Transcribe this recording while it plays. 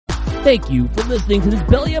Thank you for listening to this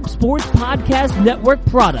Belly Up Sports Podcast Network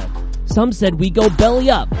product. Some said we go belly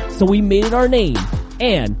up, so we made it our name,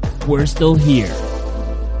 and we're still here.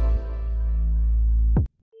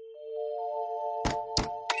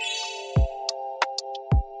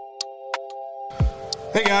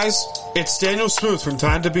 Hey guys, it's Daniel Smooth from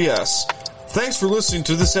Time to BS. Thanks for listening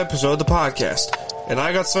to this episode of the podcast, and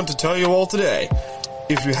I got something to tell you all today.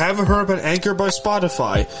 If you haven't heard about Anchor by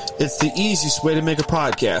Spotify, it's the easiest way to make a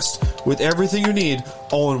podcast, with everything you need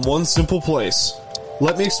all in one simple place.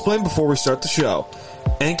 Let me explain before we start the show.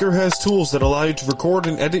 Anchor has tools that allow you to record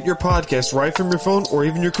and edit your podcast right from your phone or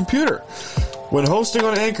even your computer. When hosting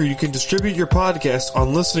on Anchor, you can distribute your podcast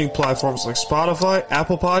on listening platforms like Spotify,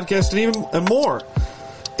 Apple Podcasts, and more.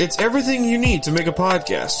 It's everything you need to make a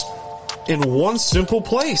podcast in one simple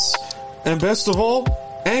place. And best of all,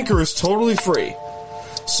 Anchor is totally free.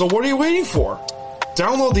 So what are you waiting for?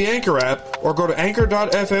 Download the Anchor app or go to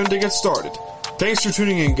anchor.fm to get started. Thanks for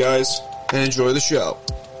tuning in, guys, and enjoy the show.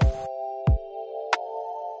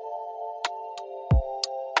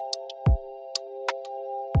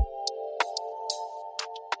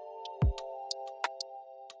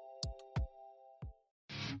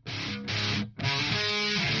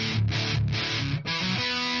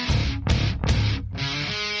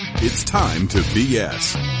 It's time to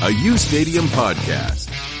BS, a U Stadium podcast.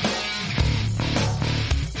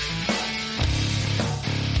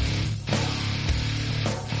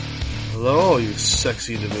 Hello, you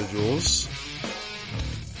sexy individuals.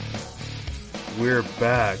 We're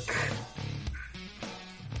back.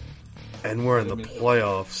 And we're in the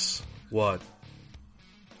playoffs. What?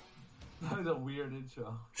 That was a weird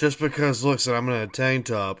intro. Just because, listen, I'm in a tank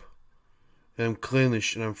top and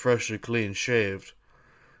I'm freshly clean shaved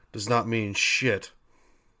does not mean shit.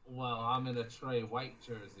 Well, I'm in a Trey White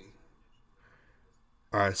jersey.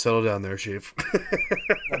 Alright, settle down there, Chief.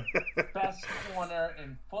 The best corner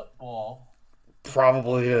in football.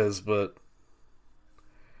 Probably is, but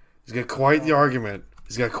he's got quite the argument.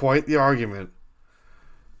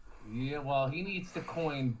 Yeah, well, he needs to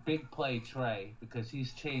coin Big Play Trey because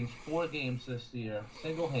he's changed 4 games this year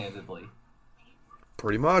single-handedly.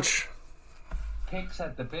 Pretty much. Picks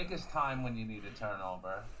at the biggest time when you need a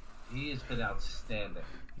turnover. He has been outstanding.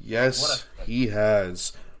 Yes, he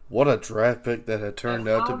has. What a draft pick that had turned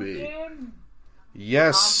out to be.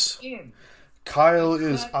 Yes. Kyle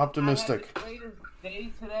is optimistic. I had the greatest day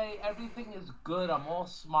today. Everything is good. I'm all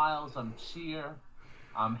smiles. I'm cheer.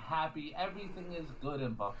 I'm happy. Everything is good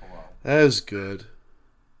in Buffalo. That is good.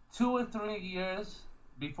 2 or 3 years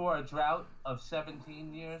before a drought of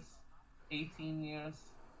 17 years, 18 years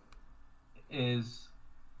is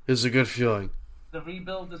a good feeling. The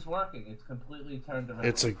rebuild is working. It's completely turned around.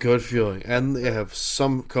 It's a good feeling. And they have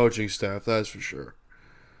some coaching staff, that's for sure.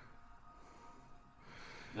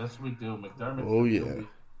 Yes, we do. McDermott. Oh, yeah.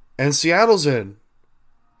 And Seattle's in.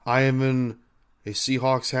 I am in a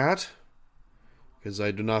Seahawks hat because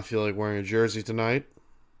I do not feel like wearing a jersey tonight.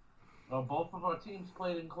 Well, both of our teams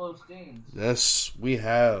played in close games. Yes, we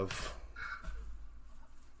have.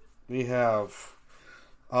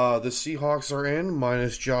 The Seahawks are in,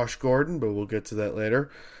 minus Josh Gordon, but we'll get to that later.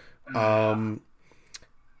 I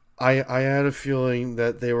had a feeling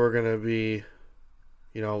that they were going to be,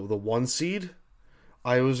 the 1 seed.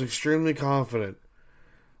 I was extremely confident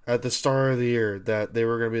at the start of the year that they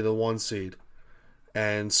were going to be the 1 seed.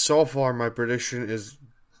 And so far, my prediction is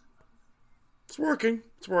it's working.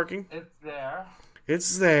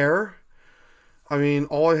 It's there. I mean,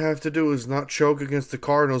 all I have to do is not choke against the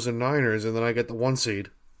Cardinals and Niners, and then I get the 1 seed.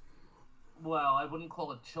 Well, I wouldn't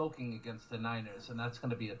call it choking against the Niners, and that's going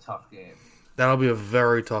to be a tough game. That'll be a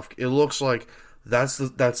very tough. It looks like that's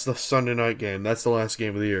the Sunday night game. That's the last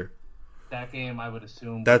game of the year. That game, I would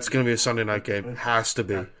assume. That's going to be a Sunday night game. It has to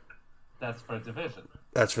be. That's for division.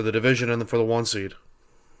 That's for the division and for the 1 seed.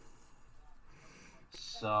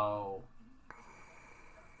 So,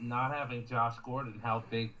 not having Josh Gordon, how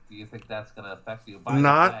big do you think that's going to affect you? By the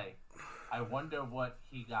way, I wonder what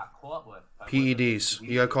he got caught with. PEDs.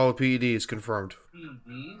 He got caught with PEDs, confirmed.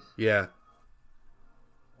 PEDs? Yeah.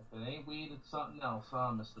 If it ain't weed, it's something else,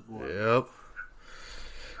 huh, Mr. Gordon? Yep.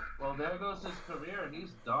 Well, there goes his career, and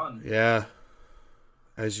he's done. Yeah.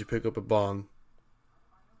 As you pick up a bong.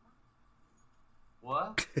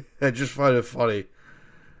 What? I just find it funny.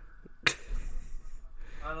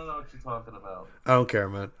 I don't know what you're talking about. I don't care,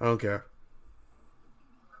 man. I don't care.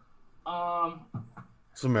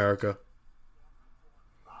 It's America.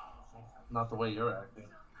 Not the way you're acting.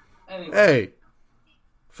 Anyway. Hey,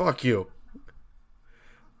 fuck you.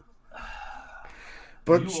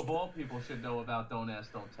 But you of all people should know about Don't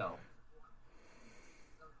Ask, Don't Tell.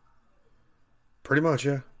 Pretty much,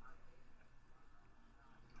 yeah.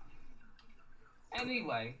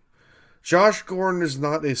 Anyway. Josh Gordon is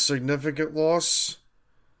not a significant loss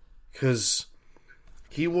because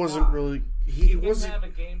he wasn't really. He wasn't have a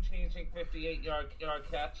game-changing 58-yard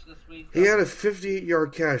catch this week. He had a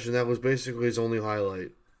 58-yard catch, and that was basically his only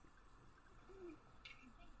highlight.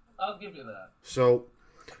 I'll give you that. So,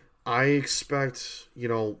 I expect,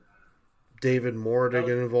 David Moore to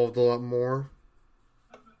get involved a lot more.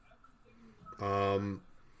 John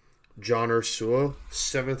Ursua,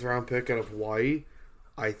 7th-round pick out of Hawaii.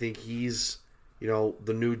 I think he's, the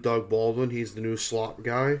new Doug Baldwin. He's the new slot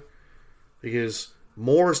guy. Because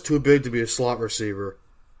Moore is too big to be a slot receiver.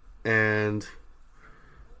 And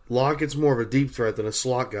Lockett's more of a deep threat than a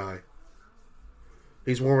slot guy.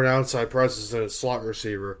 He's more of an outside presence than a slot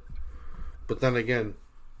receiver. But then again,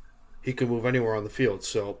 he can move anywhere on the field.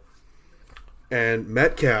 So, and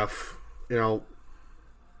Metcalf,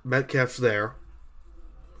 Metcalf's there.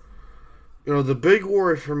 The big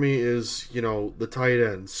worry for me is, the tight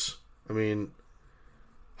ends. I mean,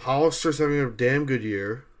 Hollister's having a damn good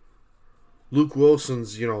year. Luke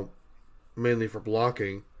Wilson's, mainly for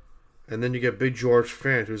blocking. And then you get Big George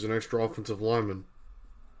Fant, who's an extra offensive lineman.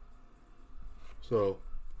 So.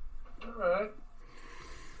 All right.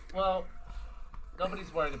 Well,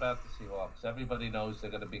 nobody's worried about the Seahawks. Everybody knows they're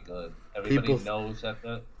going to be good. Everybody knows that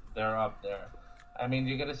they're up there. I mean,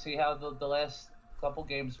 you're going to see how the last couple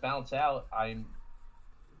games bounce out.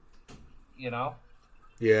 Yeah.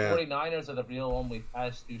 49ers are the real only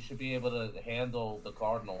test. You should be able to handle the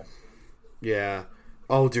Cardinals. Yeah.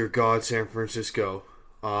 Oh, dear God, San Francisco.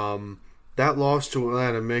 That loss to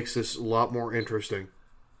Atlanta makes this a lot more interesting.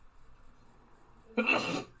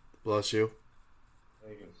 Bless you.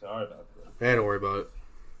 Thank you. Sorry about that. Hey, don't worry about it.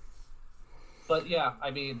 But yeah,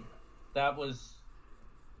 I mean, that was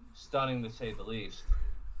stunning to say the least.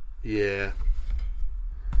 Yeah.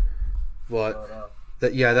 But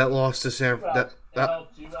that loss to San Francisco. That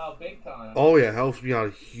helped you out big time. Oh yeah, helps me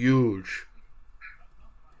out huge.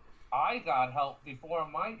 I got help before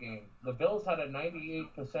my game. The Bills had a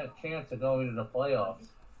 98% chance of going to the playoffs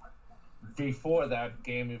before that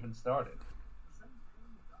game even started.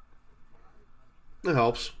 It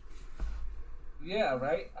helps. Yeah,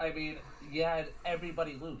 right? I mean, you had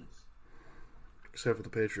everybody lose. Except for the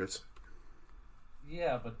Patriots.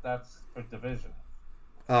 Yeah, but that's for division.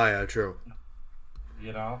 Oh, yeah, true.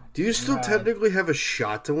 Do you still technically have a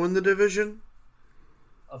shot to win the division?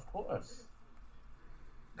 Of course.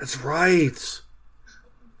 That's right.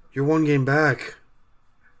 You're one game back.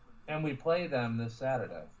 And we play them this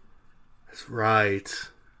Saturday. That's right.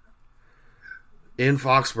 In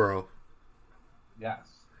Foxborough. Yes.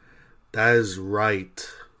 That is right.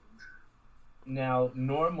 Now,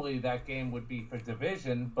 normally that game would be for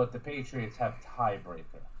division, but the Patriots have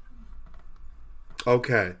tiebreaker.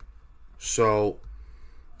 Okay. So,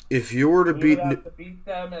 if you were to beat... We would have to beat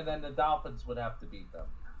them, and then the Dolphins would have to beat them.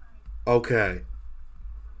 Okay.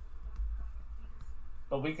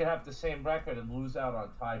 But we could have the same record and lose out on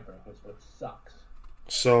tiebreakers, which sucks.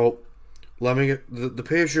 So, let me get... The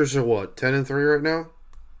Patriots are what? 10-3 right now?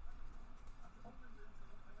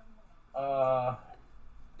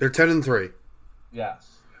 They're 10-3.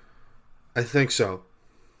 Yes. I think so.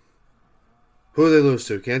 Who did they lose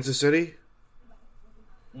to? Kansas City?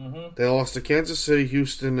 Mm-hmm. They lost to Kansas City,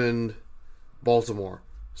 Houston, and Baltimore.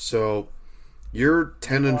 So, you're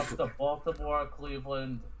 10-4. To Baltimore,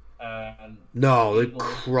 Cleveland, and no, they Eagles.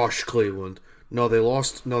 crushed Cleveland. No, they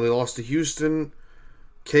lost to Houston,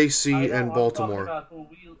 KC, and Baltimore.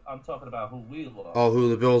 I'm talking about who we lost. Oh, who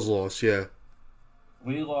the Bills lost? Yeah.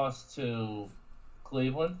 We lost to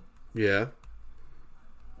Cleveland. Yeah.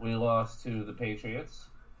 We lost to the Patriots.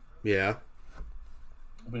 Yeah.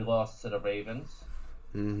 We lost to the Ravens.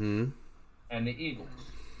 Mm-hmm. And the Eagles.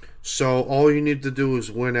 So all you need to do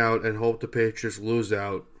is win out and hope the Patriots lose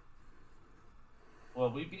out. Well,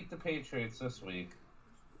 we beat the Patriots this week.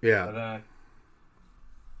 Yeah. And then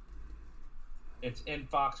it's in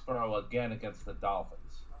Foxborough again against the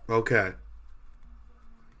Dolphins. Okay.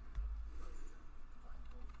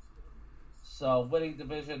 So winning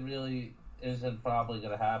division really isn't probably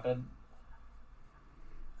going to happen.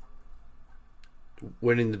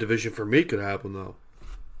 Winning the division for me could happen, though.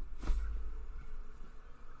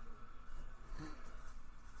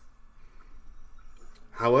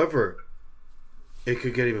 However, it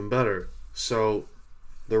could get even better. So,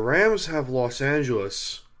 the Rams have Los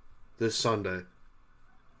Angeles this Sunday.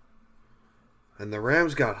 And the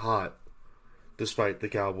Rams got hot, despite the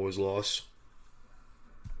Cowboys' loss.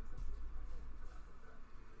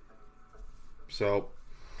 So,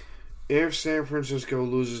 if San Francisco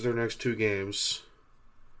loses their next two games,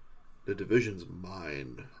 the division's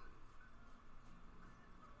mine.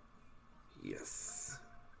 Yes.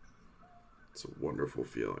 It's a wonderful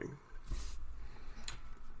feeling.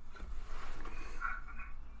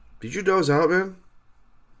 Did you doze out, man?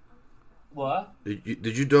 What?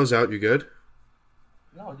 Did you doze out? You good?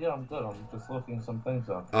 No, yeah, I'm good. I'm just looking some things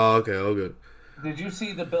up. Oh, okay. Oh, good. Did you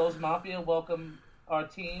see the Bills Mafia welcome our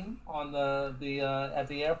team on the at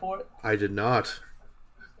the airport? I did not.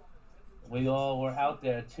 We all were out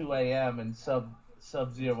there at 2 a.m. and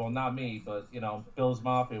sub-zero. Well, not me, but, Bills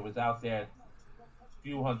Mafia was out there. A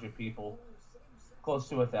few hundred people. Close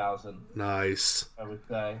to 1,000. Nice. I would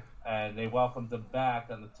say. And they welcomed them back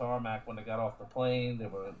on the tarmac when they got off the plane. They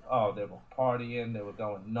were partying. They were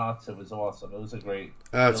going nuts. It was awesome. It was a great...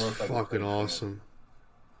 That's fucking awesome.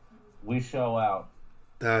 We show out.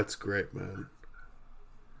 That's great, man.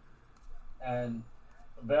 And...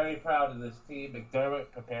 very proud of this team.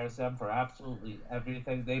 McDermott prepares them for absolutely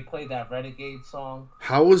everything. They play that Renegade song.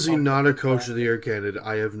 How was he not a Coach of the Year candidate?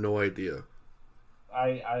 I have no idea.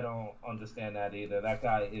 I don't understand that either. That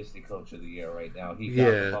guy is the Coach of the Year right now. He got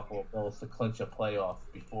the Buffalo Bills to clinch a playoff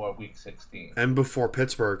before Week 16. And before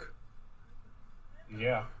Pittsburgh.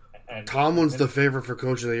 Yeah. And Tomlin's the favorite for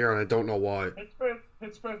Coach of the Year, and I don't know why.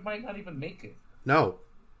 Pittsburgh might not even make it. No.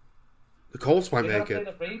 The Colts might make it.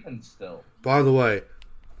 it. The Ravens still. By the way,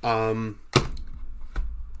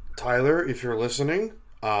 Tyler, if you're listening,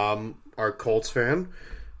 our Colts fan,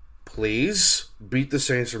 please beat the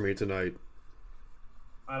Saints for me tonight.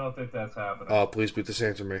 I don't think that's happening. Oh, please beat the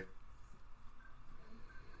Saints for me.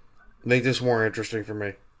 Make this more interesting for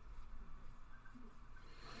me.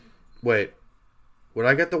 Wait, would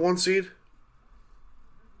I get the 1 seed?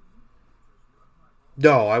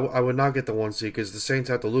 No, I would not get the 1 seed because the Saints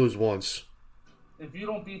have to lose once. If you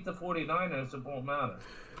don't beat the 49ers, it won't matter.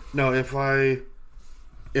 No, if I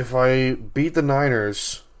beat the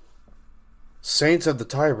Niners, Saints have the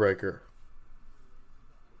tiebreaker.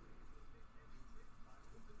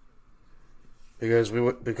 Because we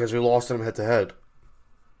lost them head to head.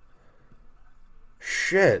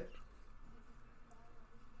 Shit.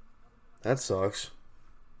 That sucks.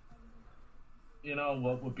 You know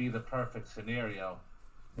what would be the perfect scenario?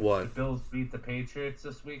 What? The Bills beat the Patriots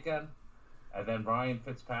this weekend, and then Ryan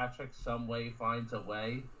Fitzpatrick some way finds a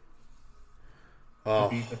way to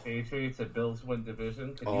beat the Patriots and Bills win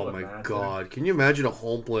division. Can you imagine? My God. Can you imagine a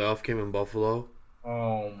home playoff game in Buffalo?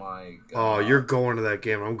 Oh my God. Oh, you're going to that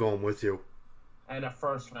game. I'm going with you. And a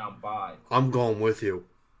first round bye. I'm going with you.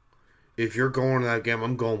 If you're going to that game,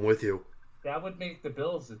 I'm going with you. That would make the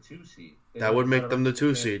Bills the 2 seed. That would make them the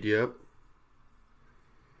 2 seed, yep.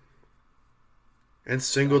 And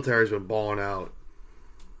Singletary's been balling out.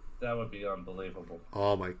 That would be unbelievable.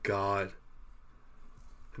 Oh my God.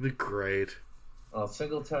 It'd be great. Well,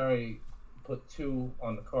 Singletary put 2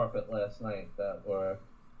 on the carpet last night that were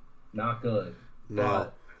not good. No.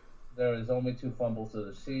 But there is only 2 fumbles of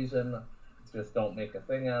the season. Just don't make a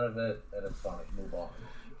thing out of it, and it's fine. Move on.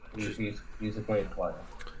 He's a great player.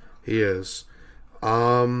 He is. We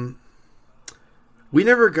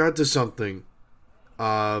never got to something.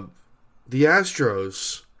 The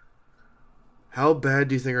Astros. How bad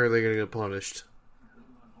do you think are they going to get punished?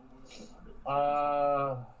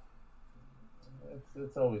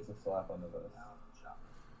 It's always a slap on the wrist.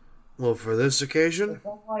 Well, for this occasion, it's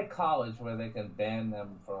not like college where they can ban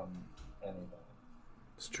them from anything.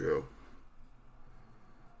 It's true.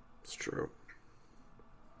 It's true.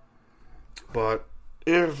 But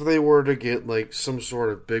if they were to get like some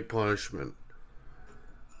sort of big punishment,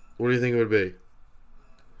 what do you think it would be?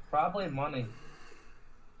 Probably money.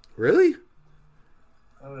 Really?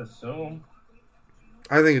 I would assume.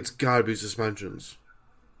 I think it's got to be suspensions.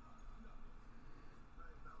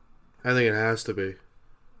 I think it has to be.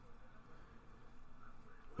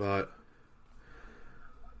 But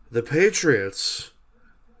the Patriots,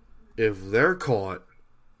 if they're caught,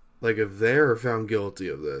 like if they're found guilty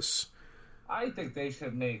of this, I think they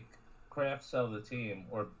should make Kraft sell the team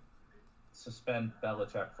or suspend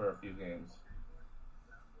Belichick for a few games.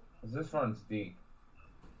 Because this runs deep.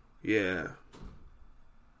 Yeah.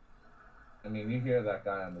 I mean, you hear that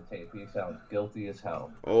guy on the tape. He sounds guilty as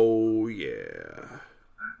hell. Oh, yeah.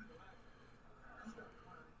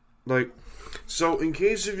 Like, so in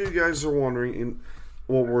case if you guys are wondering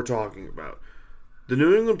what we're talking about, the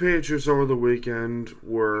New England Patriots over the weekend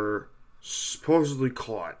were supposedly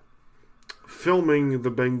caught filming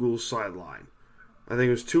the Bengals sideline. I think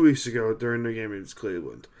it was 2 weeks ago during the game against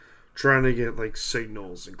Cleveland, trying to get like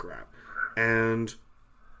signals and crap. And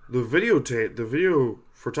the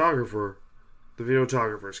videographer,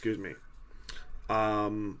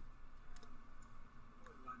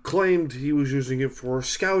 claimed he was using it for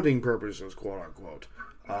scouting purposes, quote unquote.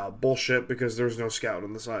 Bullshit, because there's no scout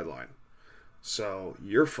on the sideline. So,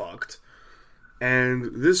 you're fucked.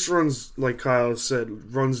 And this runs, like Kyle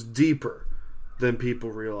said, runs deeper than people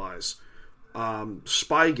realize.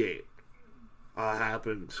 Spygate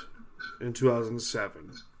happened in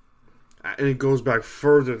 2007. And it goes back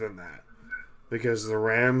further than that. Because the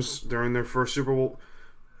Rams, during their first Super Bowl,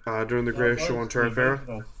 during the Greatest Show on Turf era.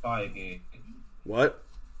 Spygate. What?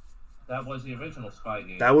 That was the original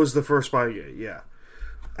Spygate. That was the first Spygate, yeah.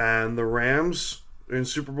 And the Rams, in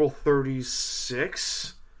Super Bowl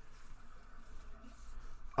 36...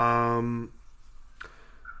 claimed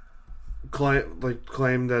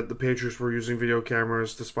that the Patriots were using video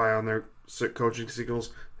cameras to spy on their coaching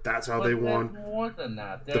signals. That's how they won. More than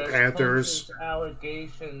that, the Panthers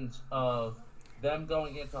allegations of them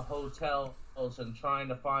going into hotels and trying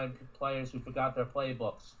to find players who forgot their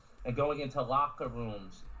playbooks and going into locker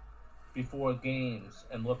rooms before games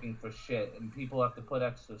and looking for shit. And people have to put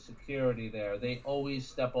extra security there. They always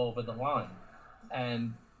step over the line,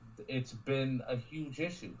 and it's been a huge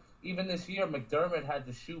issue. Even this year, McDermott had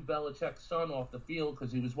to shoo Belichick's son off the field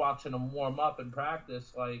because he was watching him warm up and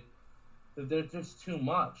practice. Like, there's just too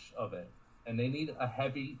much of it, and they need a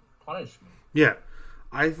heavy punishment. Yeah.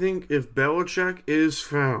 I think if Belichick is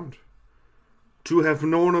found to have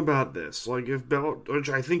known about this, like which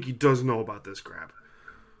I think he does know about this crap,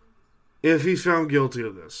 if he's found guilty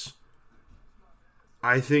of this,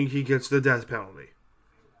 I think he gets the death penalty.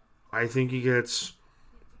 I think he gets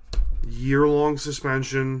year-long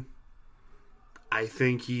suspension. I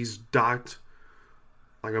think he's docked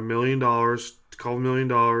like $1 million, $2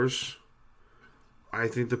 million. I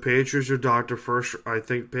think the Patriots are docked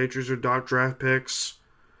draft picks.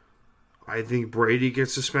 I think Brady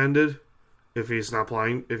gets suspended if he's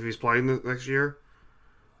playing the next year,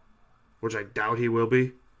 which I doubt he will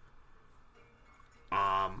be.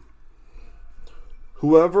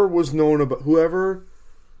 Whoever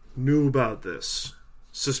knew about this,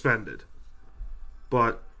 suspended.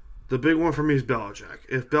 But the big one for me is Belichick.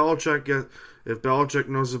 If Belichick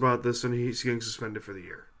knows about this, then he's getting suspended for the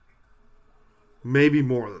year. Maybe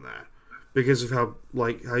more than that, because of how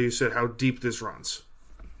you said, how deep this runs.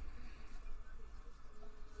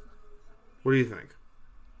 What do you think?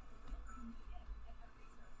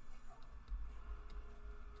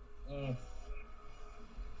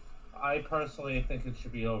 I personally think it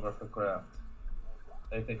should be over for Kraft.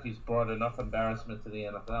 I think he's brought enough embarrassment to the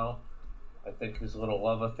NFL. I think his little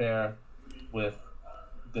love affair with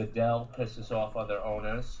Goodell pisses off other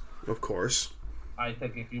owners. Of course. I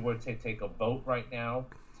think if you were to take a vote right now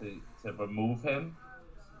to remove him,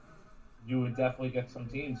 you would definitely get some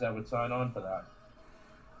teams that would sign on for that.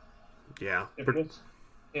 Yeah.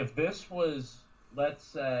 If this was, let's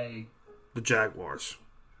say, the Jaguars,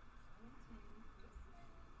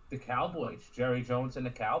 the Cowboys, Jerry Jones and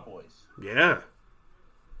the Cowboys. Yeah.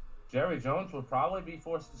 Jerry Jones would probably be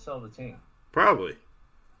forced to sell the team. Probably.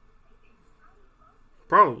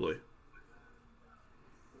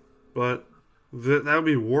 But that would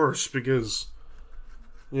be worse because,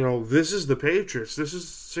 this is the Patriots. This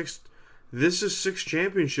is six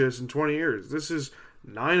championships in 20 years. This is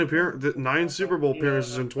nine Super Bowl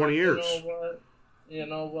appearances in 20 years. You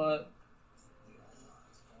know what?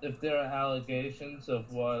 If there are allegations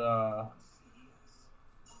of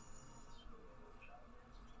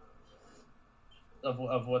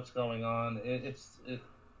what's going on, it's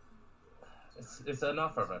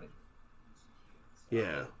enough already.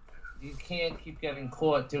 Yeah. You can't keep getting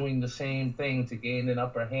caught doing the same thing to gain an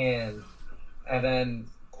upper hand, and then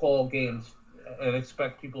call games and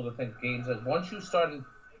expect people to think games. Once you start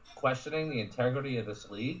questioning the integrity of this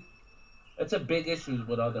league, it's a big issue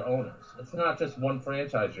with other owners. It's not just one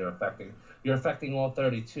franchise you're affecting. You're affecting all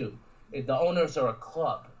 32. The owners are a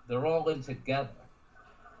club. They're all in together.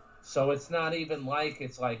 So it's not even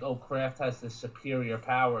Kraft has this superior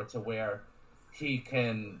power to where he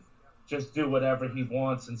can just do whatever he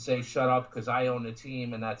wants and say, shut up because I own the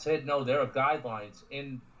team and that's it. No, there are guidelines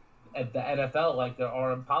at the NFL like there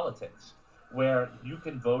are in politics where you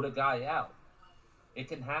can vote a guy out. It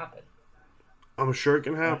can happen. I'm sure it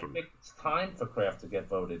can happen. I think it's time for Kraft to get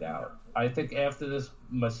voted out. I think after this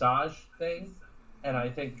massage thing, and I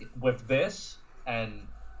think with this and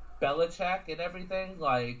Belichick and everything,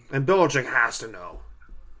 And Belichick has to know.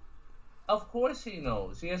 Of course he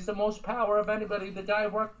knows. He has the most power of anybody. The guy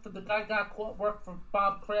worked for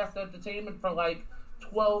Bob Kraft Entertainment for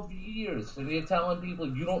 12 years. And you're telling people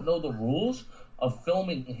you don't know the rules of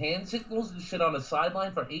filming hand signals and shit on a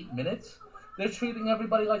sideline for 8 minutes? They're treating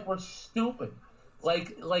everybody like we're stupid.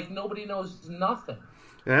 Like nobody knows nothing.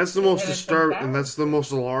 And that's the most disturbing, and that's the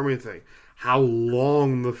most alarming thing. How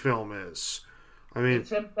long the film is. I mean,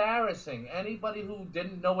 it's embarrassing. Anybody who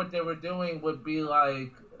didn't know what they were doing would be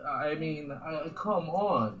like, I mean, come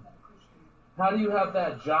on. How do you have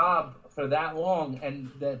that job for that long,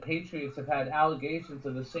 and the Patriots have had allegations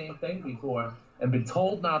of the same thing before and been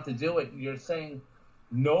told not to do it, and you're saying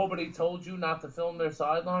nobody told you not to film their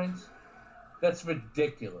sidelines? That's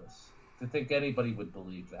ridiculous to think anybody would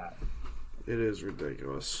believe that. It is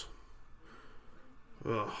ridiculous.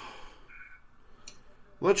 Ugh.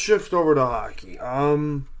 Let's shift over to hockey.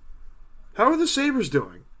 How are the Sabres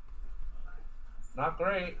doing? Not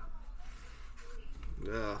great.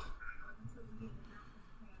 Yeah.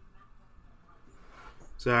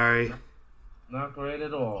 Sorry. Not great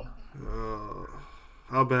at all.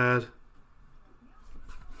 How bad?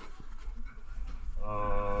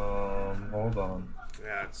 Hold on.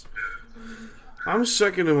 Yeah, I'm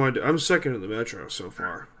second in the Metro so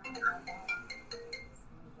far.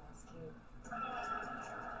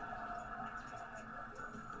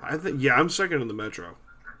 I'm second in the Metro.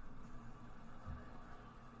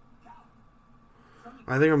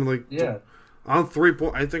 I think I'm like I'm 3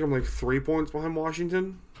 points. I think I'm like 3 points behind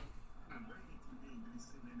Washington.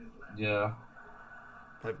 Yeah.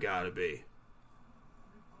 I've got to be.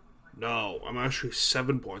 No, I'm actually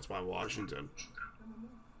 7 points behind Washington.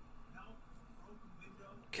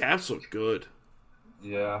 Caps look good.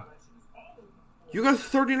 Yeah. You got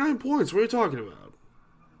 39 points. What are you talking about?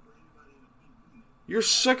 You're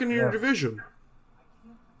second in your division.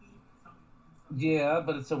 Yeah,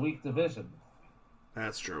 but it's a weak division.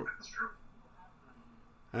 That's true.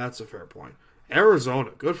 That's a fair point.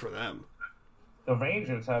 Arizona, good for them. The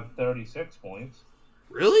Rangers have 36 points.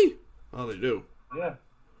 Really? Oh, they do. Yeah.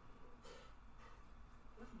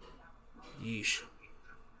 Yeesh.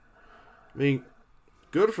 I mean,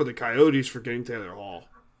 good for the Coyotes for getting Taylor Hall.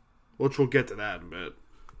 Which we'll get to that in a bit.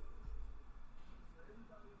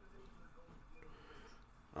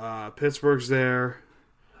 Pittsburgh's there.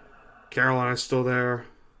 Carolina's still there.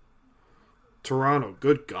 Toronto,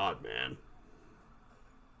 good God, man.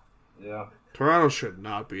 Yeah. Toronto should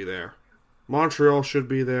not be there. Montreal should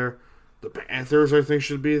be there. The Panthers, I think,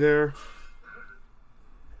 should be there.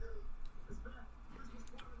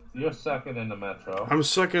 You're second in the Metro. I'm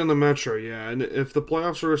second in the Metro, yeah. And if the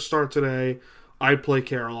playoffs were to start today, I'd play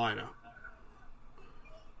Carolina.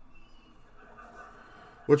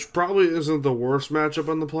 Which probably isn't the worst matchup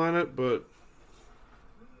on the planet, but,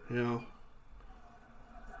 you know.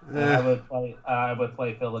 I would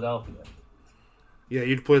play Philadelphia. Yeah,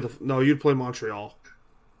 you'd play Montreal.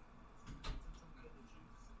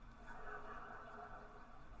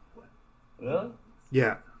 Really?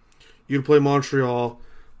 Yeah. You'd play Montreal,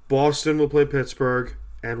 Boston will play Pittsburgh,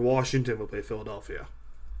 and Washington will play Philadelphia.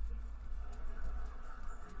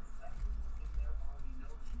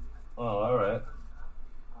 Oh, all right.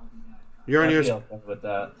 You're on ESPN with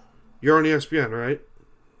that. You're on ESPN, right?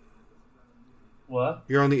 What?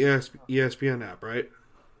 You're on the ESPN app, right?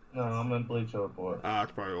 No, I'm in Bleacher Report.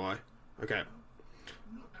 That's probably why. Okay.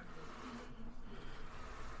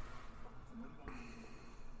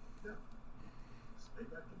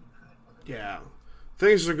 Yeah.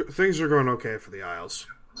 Things are going okay for the Isles.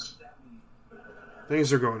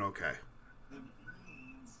 Things are going okay.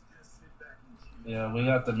 Yeah, we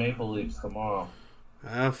got the Maple Leafs tomorrow.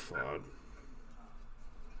 Have fun.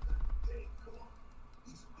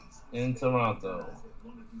 In Toronto.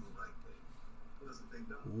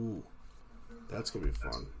 Ooh. That's going to be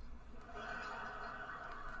fun.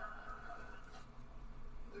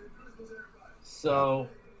 So,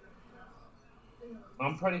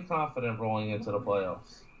 I'm pretty confident rolling into the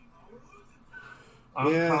playoffs.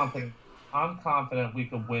 I'm confident we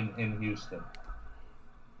could win in Houston.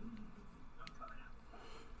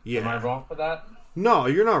 Yeah. Am I wrong for that? No,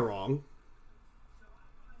 you're not wrong.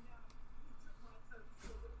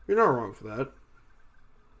 You're not wrong for that.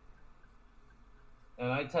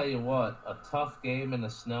 And I tell you what, a tough game in the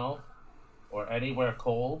snow or anywhere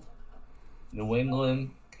cold, New England,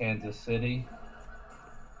 Kansas City,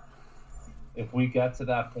 if we get to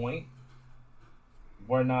that point,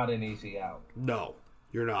 we're not an easy out. No,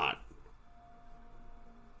 you're not.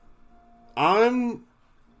 I'm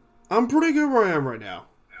pretty good where I am right now.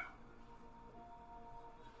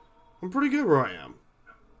 I'm pretty good where I am.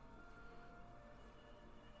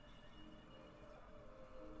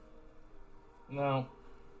 Now,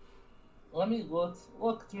 let's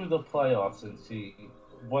look through the playoffs and see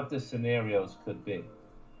what the scenarios could be.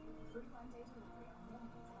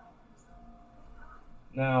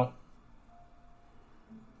 Now,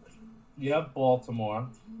 you have Baltimore.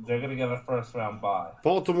 They're going to get a first-round bye.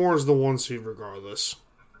 Baltimore is the 1 seed regardless.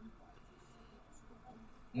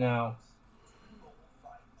 Now,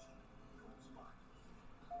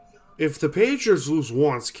 if the Patriots lose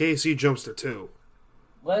once, KC jumps to 2.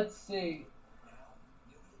 let's see.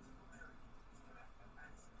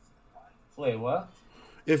 Wait, what?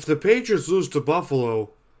 If the Patriots lose to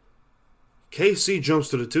Buffalo, KC jumps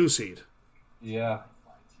to the 2 seed. Yeah.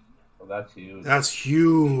 Well, that's huge. That's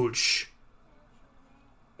huge.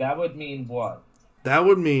 That would mean what? That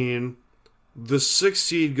would mean the 6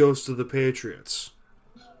 seed goes to the Patriots.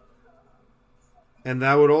 And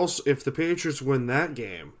that would also, if the Patriots win that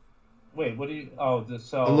game. Wait, what do you? Oh,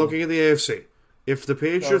 so I'm looking at the AFC. If the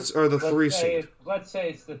Patriots are the 3 seed, let's say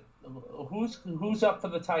it's the who's up for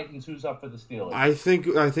the Titans, who's up for the Steelers. I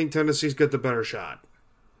think Tennessee's got the better shot.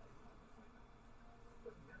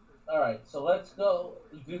 All right, so let's go.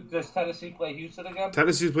 Does Tennessee play Houston again?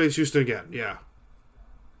 Tennessee plays Houston again. Yeah.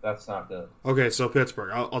 That's not good. Okay, so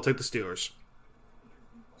Pittsburgh. I'll take the Steelers.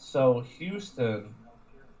 So Houston,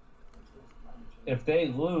 if they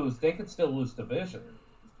lose, they could still lose division,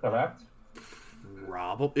 correct?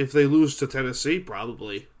 Probably. If they lose to Tennessee,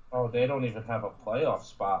 probably. Oh, they don't even have a playoff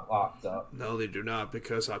spot locked up. No, they do not,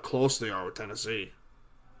 because how close they are with Tennessee.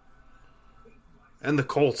 And the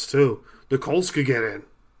Colts, too. The Colts could get in.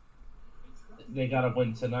 They got to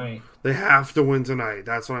win tonight. They have to win tonight.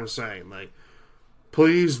 That's what I'm saying. Like,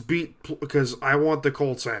 please beat, because I want the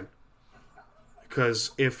Colts in.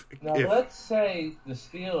 Because let's say the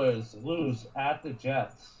Steelers lose at the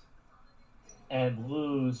Jets and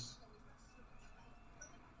lose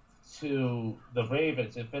to the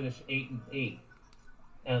Ravens and finish 8-8,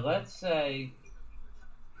 and let's say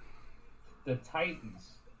the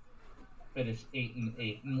Titans finish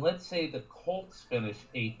 8-8, and let's say the Colts finish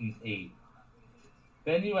 8-8,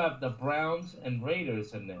 then you have the Browns and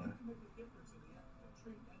Raiders in there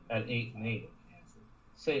at 8-8.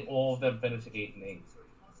 Say all of them finish 8-8.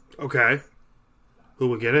 Okay. Who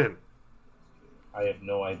would get in? I have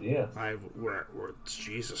no idea. We're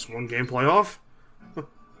Jesus, 1 game playoff?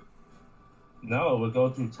 No, we'll go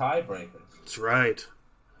through tiebreakers. That's right.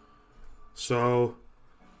 So,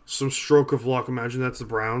 some stroke of luck. Imagine that's the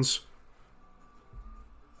Browns.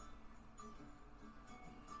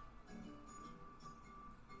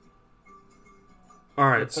 All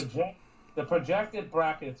right. The projected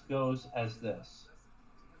brackets goes as this.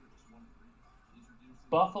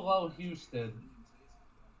 Buffalo, Houston,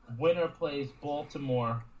 winner plays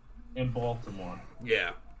Baltimore in Baltimore.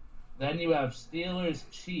 Yeah. Then you have Steelers,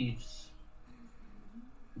 Chiefs,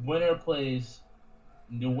 winner plays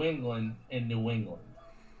New England in New England.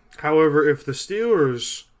 However, if the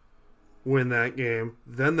Steelers win that game,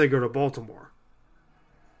 then they go to Baltimore.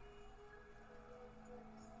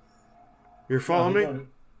 You're following me?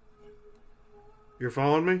 You're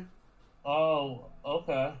following me? Oh,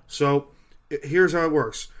 okay. So, here's how it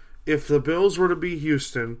works. If the Bills were to beat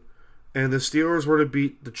Houston and the Steelers were to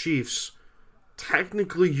beat the Chiefs,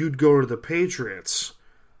 technically you'd go to the Patriots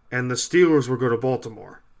and the Steelers would go to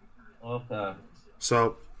Baltimore. Okay.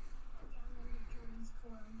 So,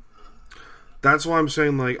 that's why I'm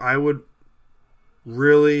saying, like, I would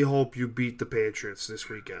really hope you beat the Patriots this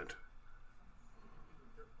weekend.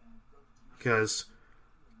 Because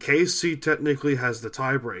KC technically has the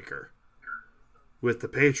tiebreaker with the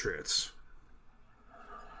Patriots.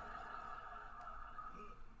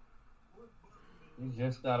 You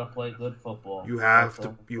just gotta play good football. You have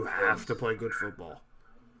to play good football.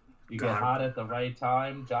 You get hot at the right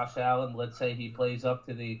time. Josh Allen, let's say he plays up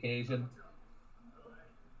to the occasion.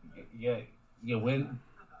 You win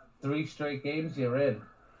 3 straight games, you're in.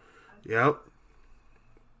 Yep.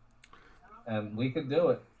 And we can do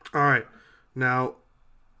it. All right. Now,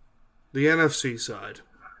 the NFC side.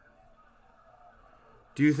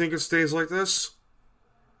 Do you think it stays like this?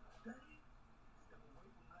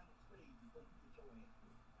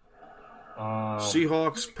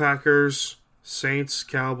 Seahawks, Packers, Saints,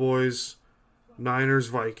 Cowboys, Niners,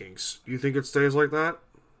 Vikings. Do you think it stays like that?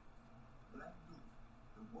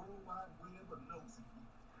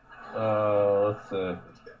 Let's see.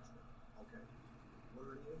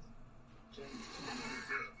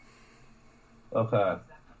 Okay.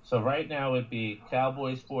 So right now it'd be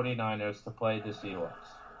Cowboys, 49ers to play the Seahawks.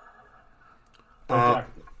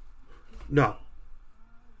 Projected. No.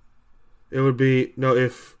 It would be... No,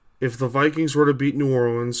 if the Vikings were to beat New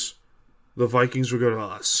Orleans, the Vikings would go to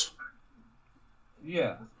us.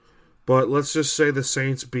 Yeah. But let's just say the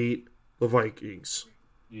Saints beat the Vikings.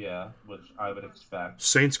 Yeah, which I would expect.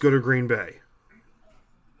 Saints go to Green Bay.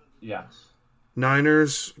 Yes.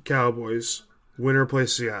 Niners, Cowboys, winner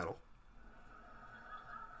plays Seattle.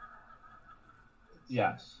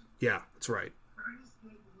 Yes. Yeah, that's right.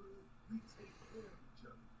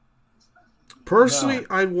 Personally,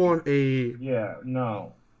 I'd want a... Yeah,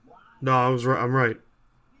 no. No, I'm right.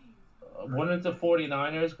 Wouldn't the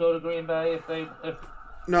 49ers go to Green Bay if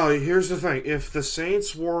No, here's the thing. If the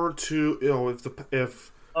Saints were to,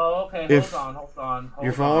 if Oh, okay. If- Hold on.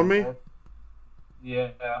 You're following me?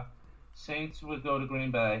 Yeah. Saints would go to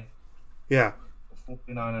Green Bay. yeah, The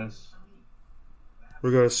 49ers.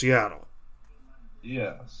 we go to Seattle.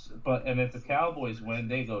 Yes. And if the Cowboys win,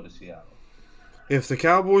 they go to Seattle. If the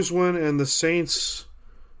Cowboys win and the Saints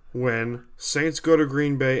win, Saints go to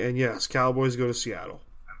Green Bay, and yes, Cowboys go to Seattle.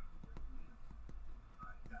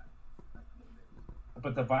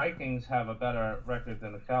 But the Vikings have a better record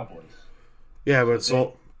than the Cowboys. Yeah, but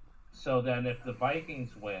So then if the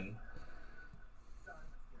Vikings win,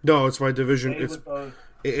 no, it's by division. they would go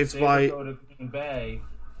to Green Bay.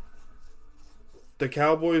 The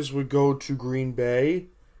Cowboys would go to Green Bay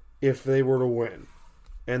if they were to win,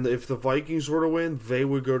 and if the Vikings were to win, they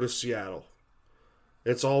would go to Seattle.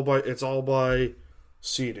 It's all by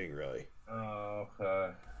seeding, really. Oh,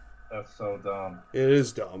 okay. That's so dumb. It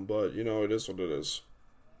is dumb, but it is what it is.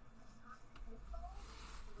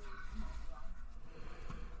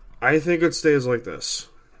 I think it stays like this.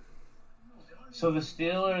 So the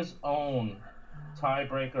Steelers own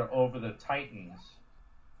tiebreaker over the Titans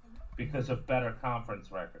because of better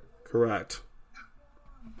conference record. Correct.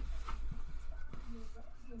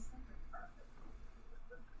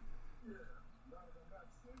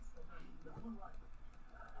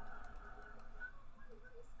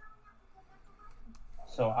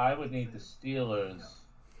 So I would need the Steelers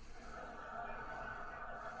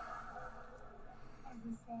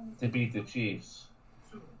to beat the Chiefs.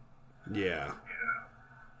 Yeah.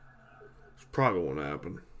 It's probably won't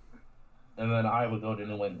happen. And then I would go to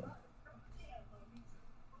New England.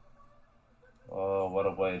 Oh, what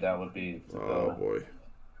a way that would be to Oh, go. boy.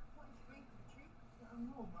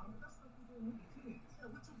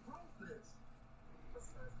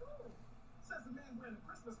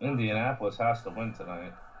 Indianapolis has to win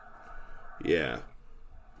tonight. Yeah.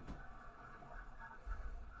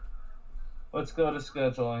 Let's go to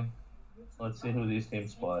scheduling. Let's see who these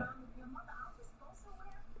teams play.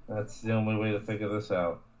 That's the only way to figure this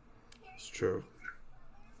out. It's true.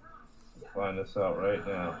 Find this out right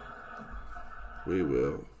now. We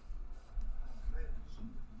will.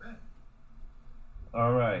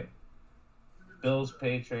 All right. Bills,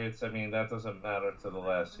 Patriots, that doesn't matter to the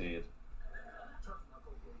last seed.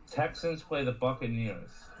 Texans play the Buccaneers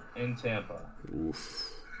in Tampa.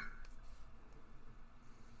 Oof.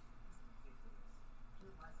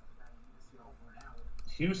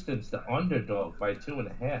 Houston's the underdog by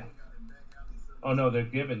 2.5. Oh no, they're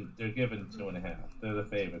given 2.5. They're the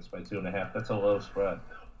favorites by 2.5. That's a low spread.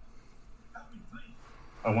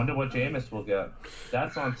 I wonder what Jameis will get.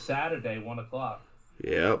 That's on Saturday, 1:00.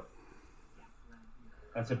 Yep.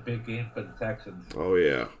 That's a big game for the Texans. Oh,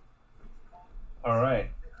 yeah. All right.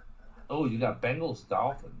 Oh, you got Bengals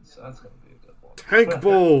Dolphins. That's gonna be a good one. Tank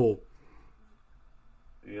Bowl.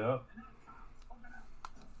 Yep.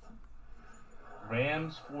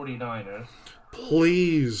 Rams 49ers.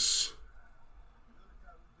 Please.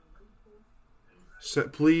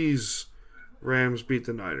 Please, Rams beat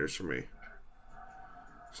the Niners for me.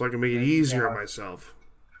 So I can make it easier on myself.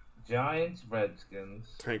 Giants Redskins.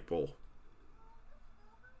 Tank Bowl.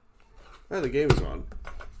 Hey, the game's on.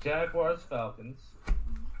 Jaguars Falcons.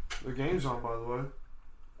 The game's on, by the way.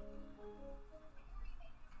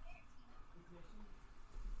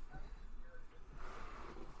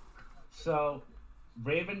 So,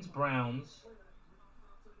 Ravens Browns.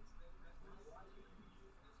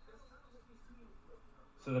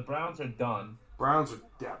 So the Browns are done. Browns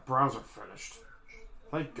are finished.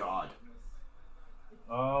 Thank God.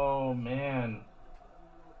 Oh man.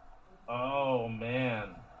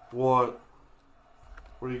 What?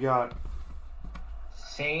 What do you got?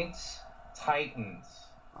 Saints Titans.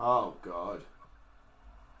 Oh God.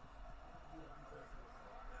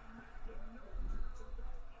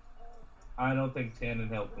 I don't think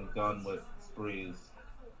Tannehill can gun with Breeze.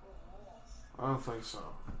 I don't think so.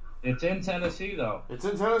 It's in Tennessee though. It's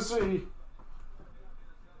in Tennessee.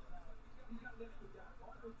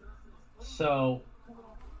 So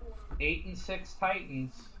 8-6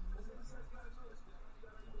 Titans.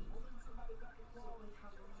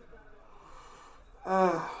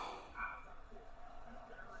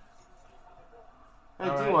 Hey,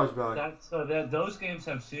 T-Y's back. Those games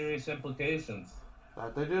have serious implications.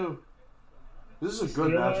 That they do. This is a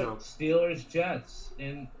good matchup. Steelers Jets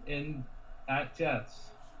at Jets.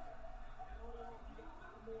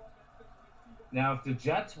 Now, if the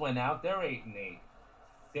Jets win out, they're 8-8.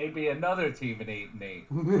 They'd be another team at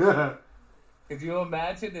 8-8. Could you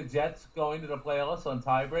imagine the Jets going to the playoffs on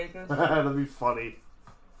tiebreakers? That'd be funny.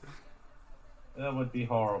 That would be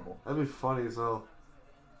horrible. That'd be funny as hell.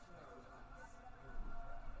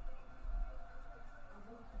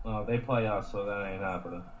 Oh, they play us, so that ain't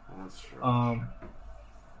happening. That's true.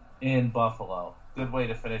 In Buffalo. Good way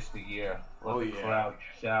to finish the year. Let the yeah. crowd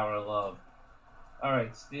shower love. All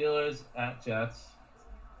right, Steelers at Jets.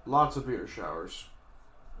 Lots of beer showers.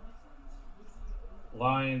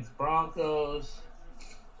 Lions, Broncos.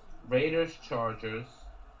 Raiders, Chargers.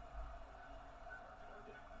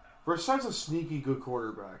 Brissett's a sneaky good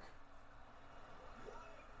quarterback.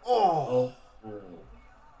 Oh.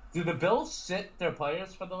 Do the Bills sit their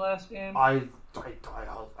players for the last game? I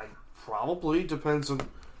probably depends on,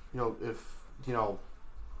 if,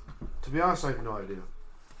 to be honest, I have no idea.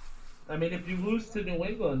 I mean, if you lose to New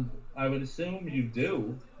England, I would assume you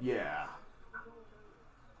do. Yeah.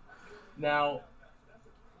 Now,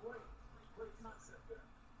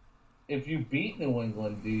 if you beat New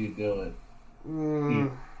England, do you do it?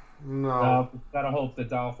 No. Gotta hope the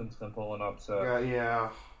Dolphins can pull an upset. Yeah.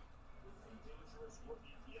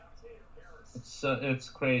 It's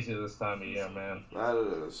crazy this time of year, man. That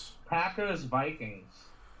it is. Packers, Vikings.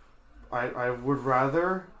 I would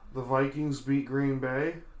rather the Vikings beat Green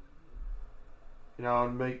Bay,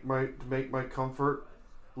 and make my comfort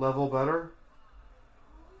level better.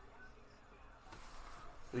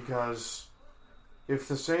 Because if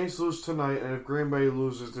the Saints lose tonight and if Green Bay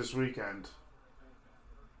loses this weekend,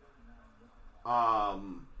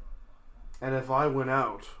 and if I win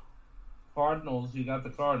out, Cardinals, you got the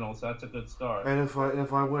Cardinals. That's a good start. and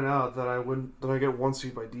if I win out, then I get 1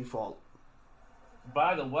 seed by default.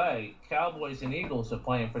 By the way, Cowboys and Eagles are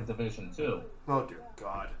playing for Division 2. Oh dear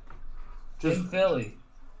God! In Philly.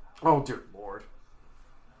 Oh dear Lord!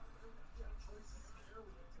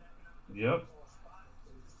 Yep.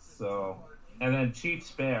 So, and then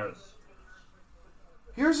Chiefs, Bears.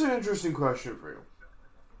 Here's an interesting question for you.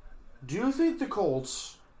 Do you think the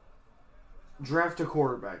Colts draft a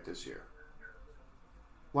quarterback this year?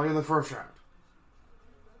 Like in the first round?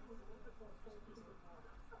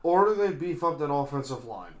 Or do they beef up that offensive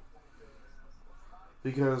line?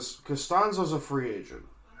 Because Costanzo's a free agent.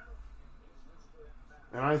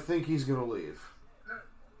 And I think he's going to leave.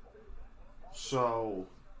 So...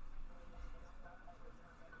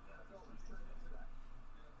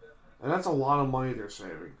 And that's a lot of money they're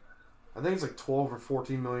saving. I think it's like $12 or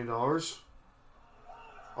 $14 million. Oh,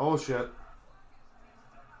 shit.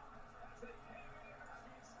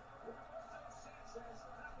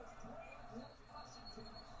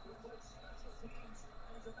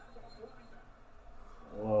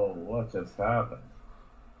 Whoa, what just happened?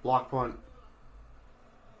 Block punt.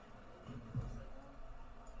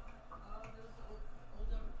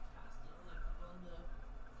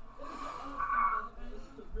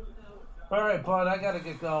 All right, bud, I gotta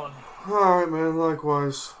get going. All right, man.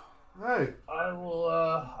 Likewise. Hey. I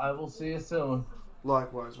will see you soon.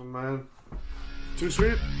 Likewise, my man. Too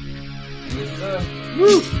sweet. Yes, sir.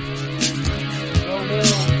 Woo! Go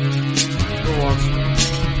Bills.